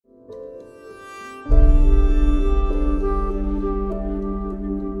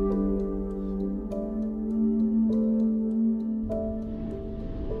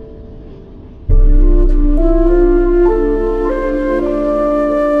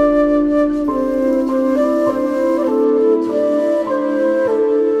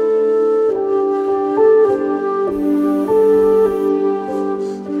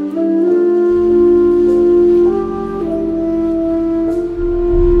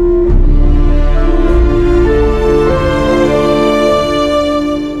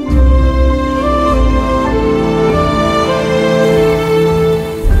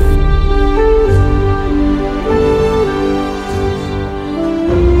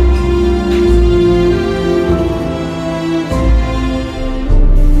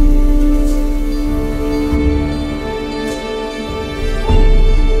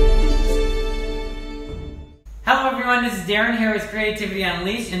Creativity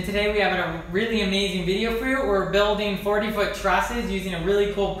Unleashed, and today we have a really amazing video for you. We're building 40-foot trusses using a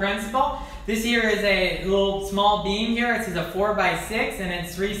really cool principle. This here is a little small beam here. It is a 4x6 and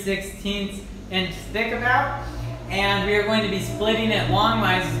it's 3/16 inch thick about. And we are going to be splitting it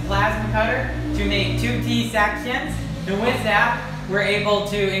longwise with a plasma cutter to make 2 T sections. And with that, we're able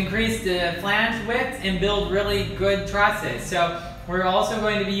to increase the flange width and build really good trusses. So we're also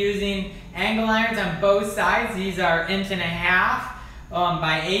going to be using angle irons on both sides. These are 1.5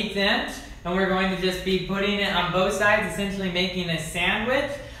 by 1/8 inch. And we're going to just be putting it on both sides, essentially making a sandwich.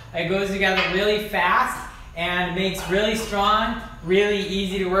 It goes together really fast and makes really strong, really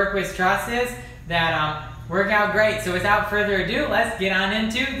easy to work with trusses that work out great. So without further ado, let's get on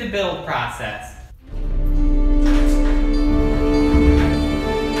into the build process.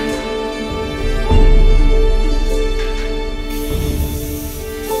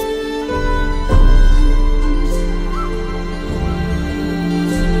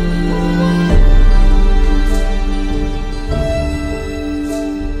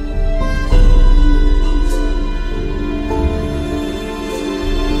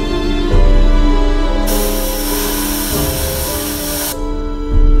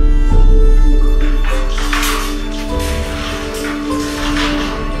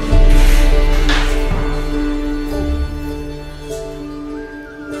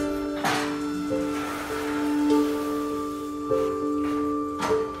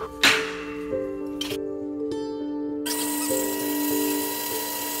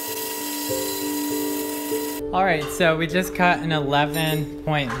 Alright, so we just cut an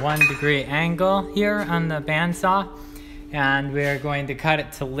 11.1 degree angle here on the bandsaw, and we're going to cut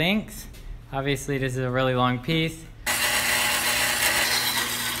it to length. Obviously this is a really long piece.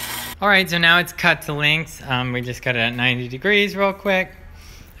 Alright, so now it's cut to length. We just cut it at 90 degrees real quick.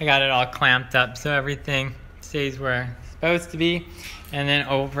 I got it all clamped up so everything stays where it's supposed to be. And then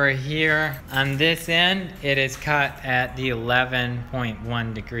over here on this end, it is cut at the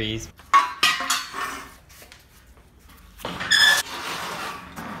 11.1 degrees.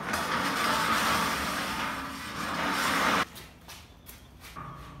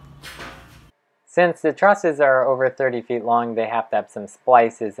 Since the trusses are over 30 feet long, they have to have some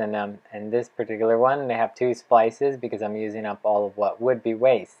splices in them. And this particular one, they have 2 splices because I'm using up all of what would be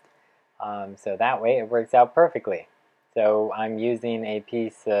waste. So that way it works out perfectly. So I'm using a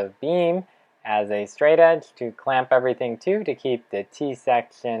piece of beam as a straight edge to clamp everything to keep the T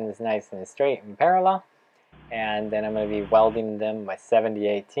sections nice and straight and parallel. And then I'm going to be welding them with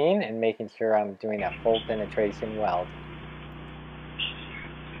 70/18 and making sure I'm doing a full penetration weld.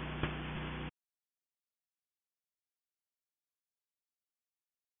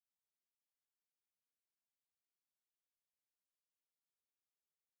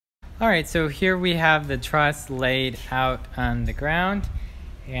 Alright, so here we have the truss laid out on the ground,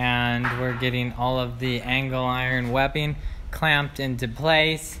 and we're getting all of the angle iron webbing clamped into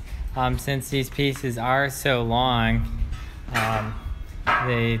place. Since these pieces are so long,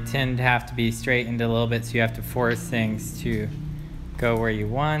 they tend to have to be straightened a little bit, so you have to force things to go where you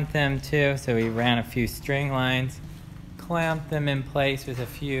want them to. So we ran a few string lines, clamped them in place with a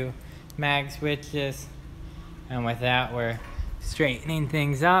few mag switches, and with that we're straightening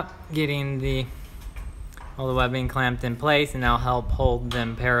things up, getting all the webbing clamped in place, and that'll help hold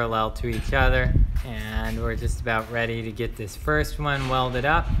them parallel to each other. And we're just about ready to get this first one welded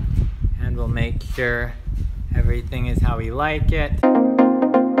up, and we'll make sure everything is how we like it.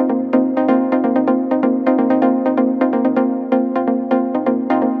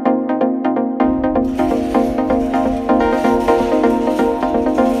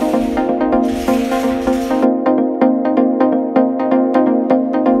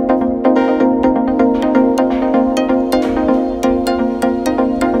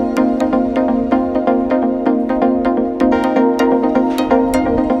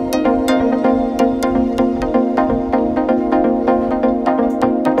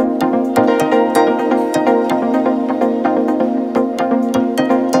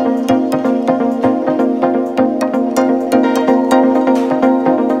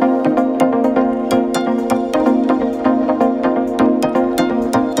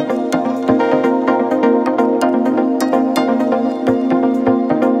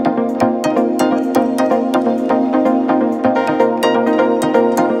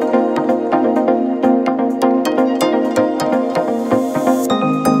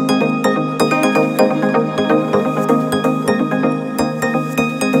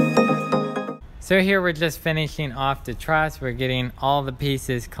 So here we're just finishing off the truss. We're getting all the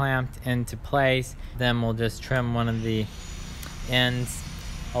pieces clamped into place. Then we'll just trim one of the ends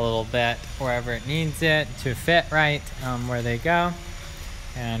a little bit wherever it needs it to fit right where they go,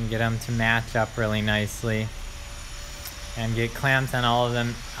 and get them to match up really nicely, and get clamps on all of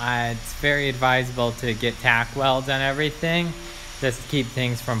them. It's very advisable to get tack welds on everything, just to keep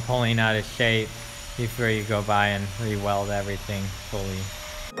things from pulling out of shape before you go by and re-weld everything fully.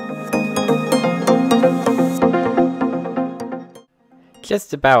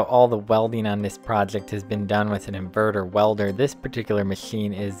 Just about all the welding on this project has been done with an inverter welder. This particular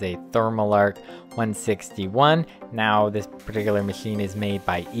machine is a Thermalark 161. Now this particular machine is made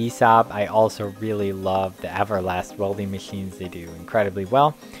by ESOP. I also really love the Everlast welding machines. They do incredibly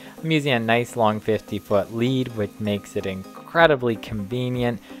well. I'm using a nice long 50-foot lead, which makes it incredibly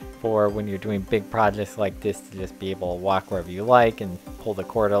convenient for when you're doing big projects like this, to just be able to walk wherever you like and pull the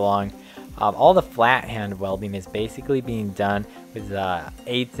cord along. All the flat hand welding is basically being done with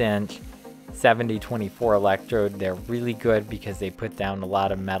 1/8 inch 7024 electrode. They're really good because they put down a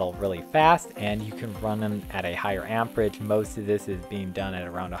lot of metal really fast, and you can run them at a higher amperage. Most of this is being done at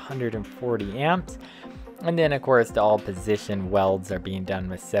around 140 amps. And then of course the all position welds are being done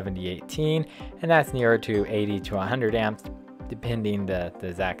with 7018, and that's nearer to 80 to 100 amps depending the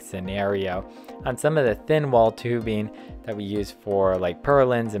exact scenario. On some of the thin wall tubing that we use for like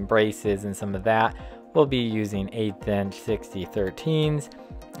purlins and braces and some of that, we'll be using 1/8 inch 6013s,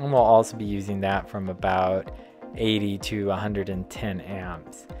 and we'll also be using that from about 80 to 110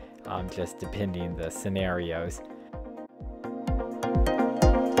 amps, just depending the scenarios.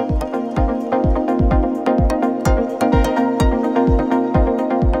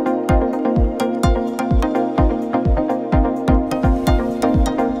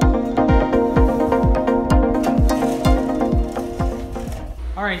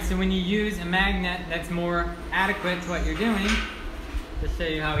 Alright, so when you use a magnet that's more adequate to what you're doing, to show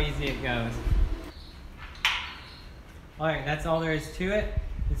you how easy it goes. Alright, that's all there is to it.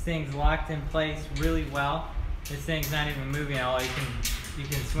 This thing's locked in place really well. This thing's not even moving at all. You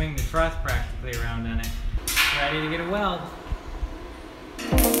can swing the truss practically around on it. Ready to get a weld.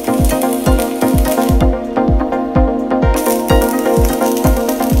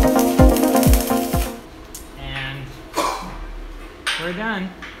 And we're done.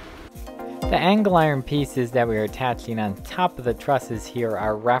 The angle iron pieces that we are attaching on top of the trusses here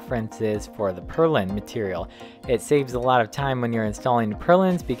are references for the purlin material. It saves a lot of time when you're installing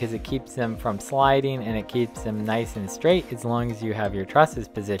purlins because it keeps them from sliding, and it keeps them nice and straight as long as you have your trusses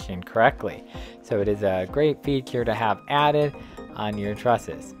positioned correctly. So it is a great feature to have added on your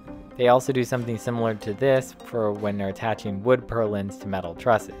trusses. They also do something similar to this for when they're attaching wood purlins to metal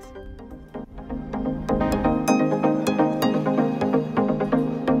trusses.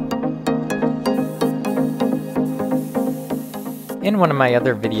 In one of my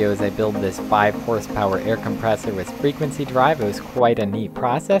other videos, I built this 5 horsepower air compressor with frequency drive. It was quite a neat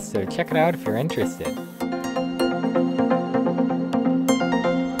process, so check it out if you're interested.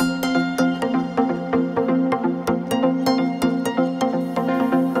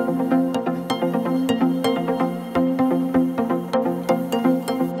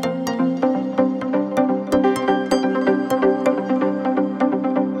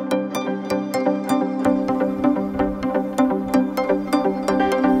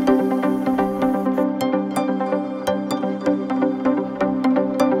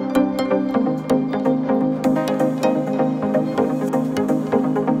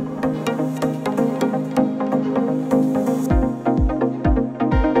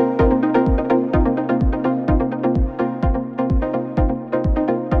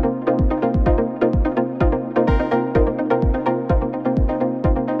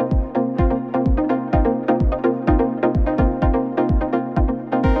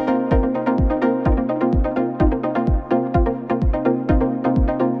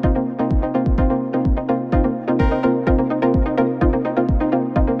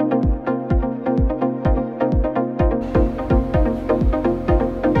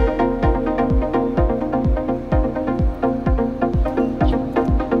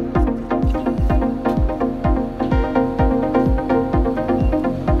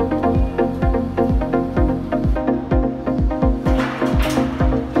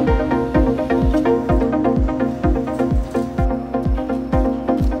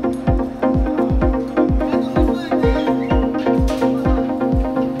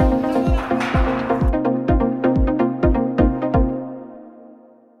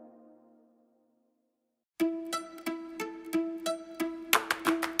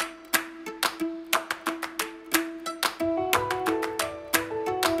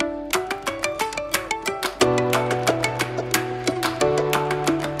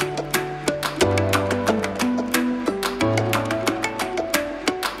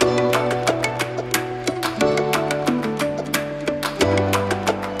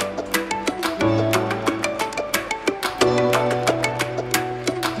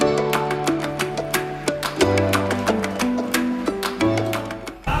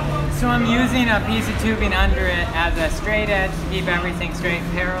 a piece of tubing under it as a straight edge to keep everything straight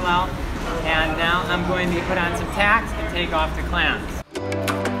and parallel. And now I'm going to put on some tacks and take off the clamps.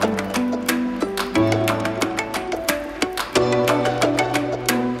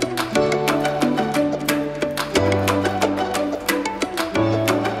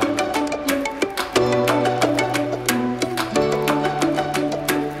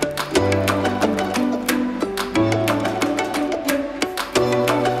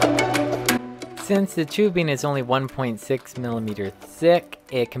 Since the tubing is only 1.6 millimeters thick,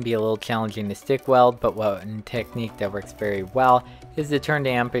 it can be a little challenging to stick weld, but one technique that works very well is to turn the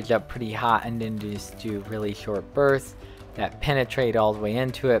ampage up pretty hot and then just do really short bursts that penetrate all the way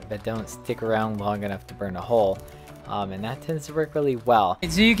into it but don't stick around long enough to burn a hole. And that tends to work really well.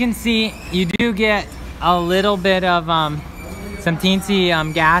 So you can see you do get a little bit of some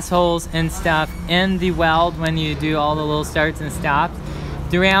teensy gas holes and stuff in the weld when you do all the little starts and stops.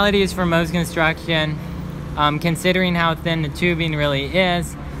 The reality is, for most construction, considering how thin the tubing really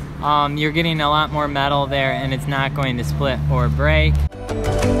is, you're getting a lot more metal there and it's not going to split or break.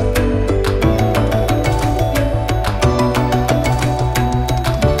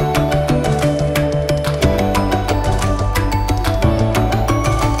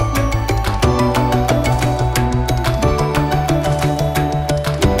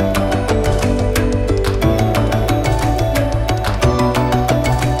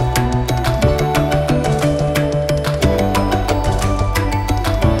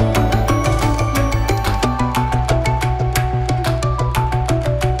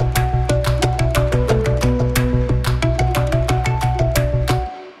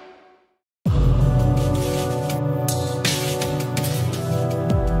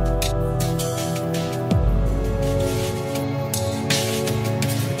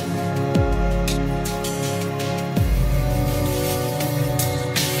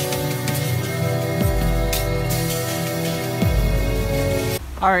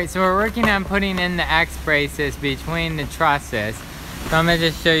 Alright, so we're working on putting in the X braces between the trusses. So I'm going to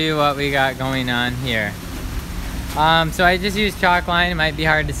just show you what we got going on here. So I just used chalk line, it might be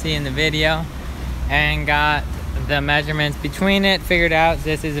hard to see in the video, and got the measurements between it figured out.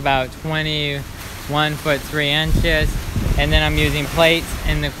 This is about 21 foot 3 inches, and then I'm using plates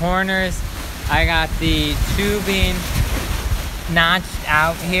in the corners. I got the tubing notched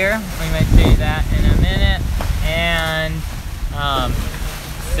out here. We might show you that in a minute. And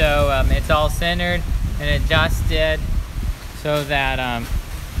so it's all centered and adjusted so that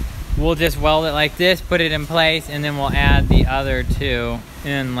we'll just weld it like this, put it in place, and then we'll add the other two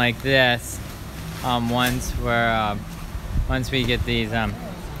in like this once we get these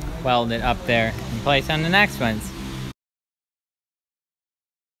welded up there in place on the next ones.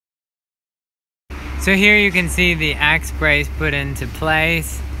 So here you can see the X brace put into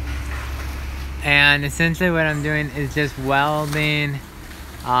place, and essentially what I'm doing is just welding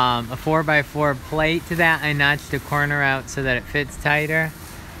a 4x4 plate to that. I notched the corner out so that it fits tighter,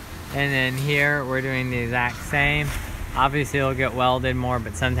 and then here we're doing the exact same. Obviously it'll get welded more,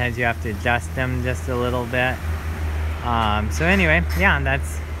 but sometimes you have to adjust them just a little bit. So anyway, yeah,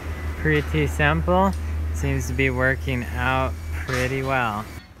 that's pretty simple. Seems to be working out pretty well.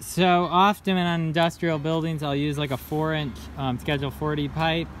 So often on industrial buildings I'll use like a 4-inch Schedule 40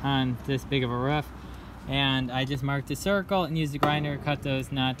 pipe on this big of a roof, and I just marked a circle and use the grinder to cut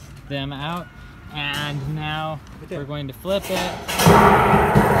those, nut them out. And now we're going to flip it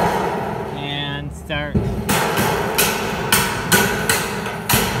and start.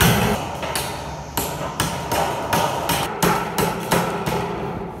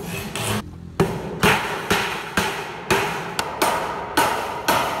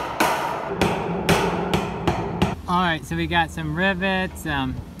 Alright, so we got some rivets,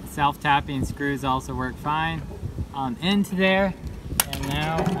 self-tapping screws also work fine into there. And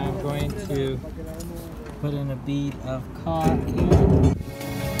now I'm going to put in a bead of caulk here.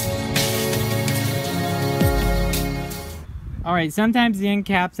 Alright, sometimes the end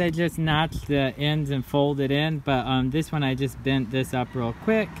caps I just notch the ends and fold it in, but this one I just bent this up real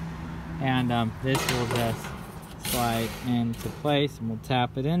quick, and this will just slide into place, and we'll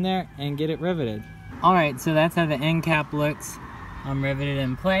tap it in there and get it riveted. Alright, so that's how the end cap looks riveted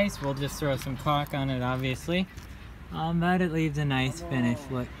in place. We'll just throw some caulk on it, obviously, but it leaves a nice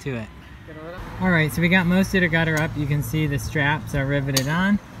finished look to it. Alright, so we got most of the gutter up. You can see the straps are riveted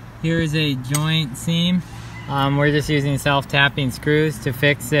on. Here's a joint seam. We're just using self-tapping screws to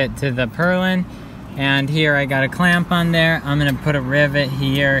fix it to the purlin. And here I got a clamp on there. I'm going to put a rivet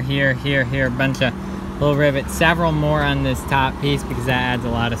here, a bunch of little rivets, several more on this top piece because that adds a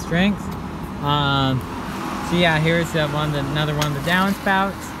lot of strength. So yeah, here's another one of the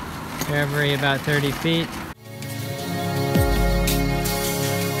downspouts. every about 30 feet.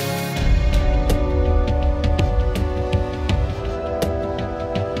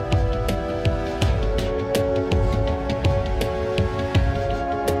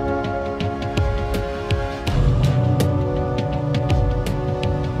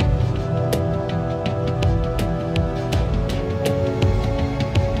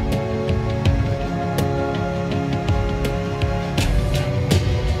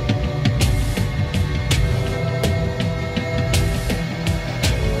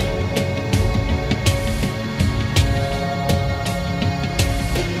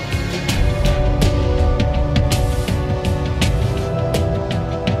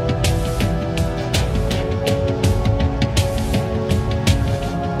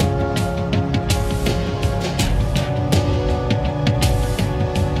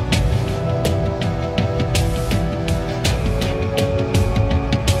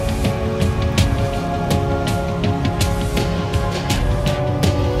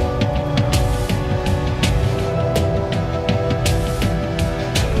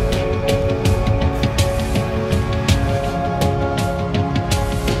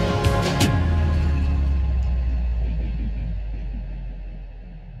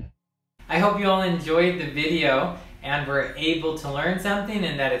 I hope you all enjoyed the video and were able to learn something,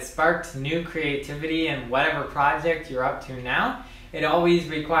 and that it sparked new creativity in whatever project you're up to now. It always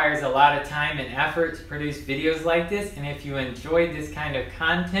requires a lot of time and effort to produce videos like this, and if you enjoyed this kind of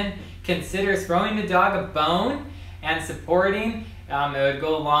content, consider throwing the dog a bone and supporting. It would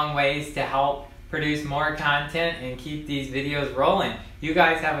go a long ways to help produce more content and keep these videos rolling. You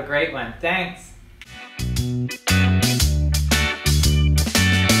guys have a great one. Thanks!